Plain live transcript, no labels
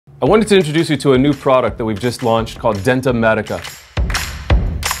I wanted to introduce you to a new product that we've just launched called DentaMedica.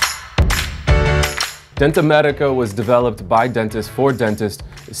 DentaMedica was developed by dentists for dentists,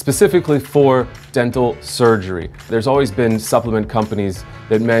 specifically for dental surgery. There's always been supplement companies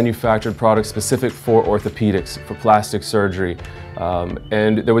that manufactured products specific for orthopedics, for plastic surgery.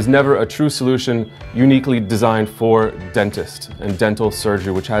 And there was never a true solution uniquely designed for dentists and dental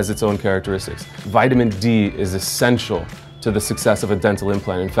surgery, which has its own characteristics. Vitamin D is essential to the success of a dental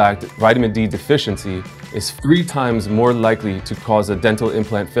implant. In fact, vitamin D deficiency is 3 times more likely to cause a dental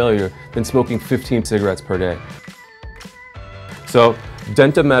implant failure than smoking 15 cigarettes per day. So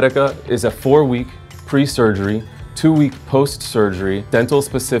DentaMedica is a 4-week pre-surgery, 2-week post-surgery,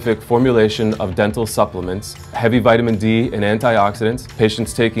 dental-specific formulation of dental supplements, heavy vitamin D and antioxidants,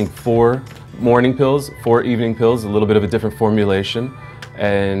 patients taking 4 morning pills, 4 evening pills, a little bit of a different formulation,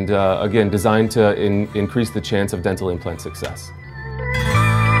 and again, designed to increase the chance of dental implant success.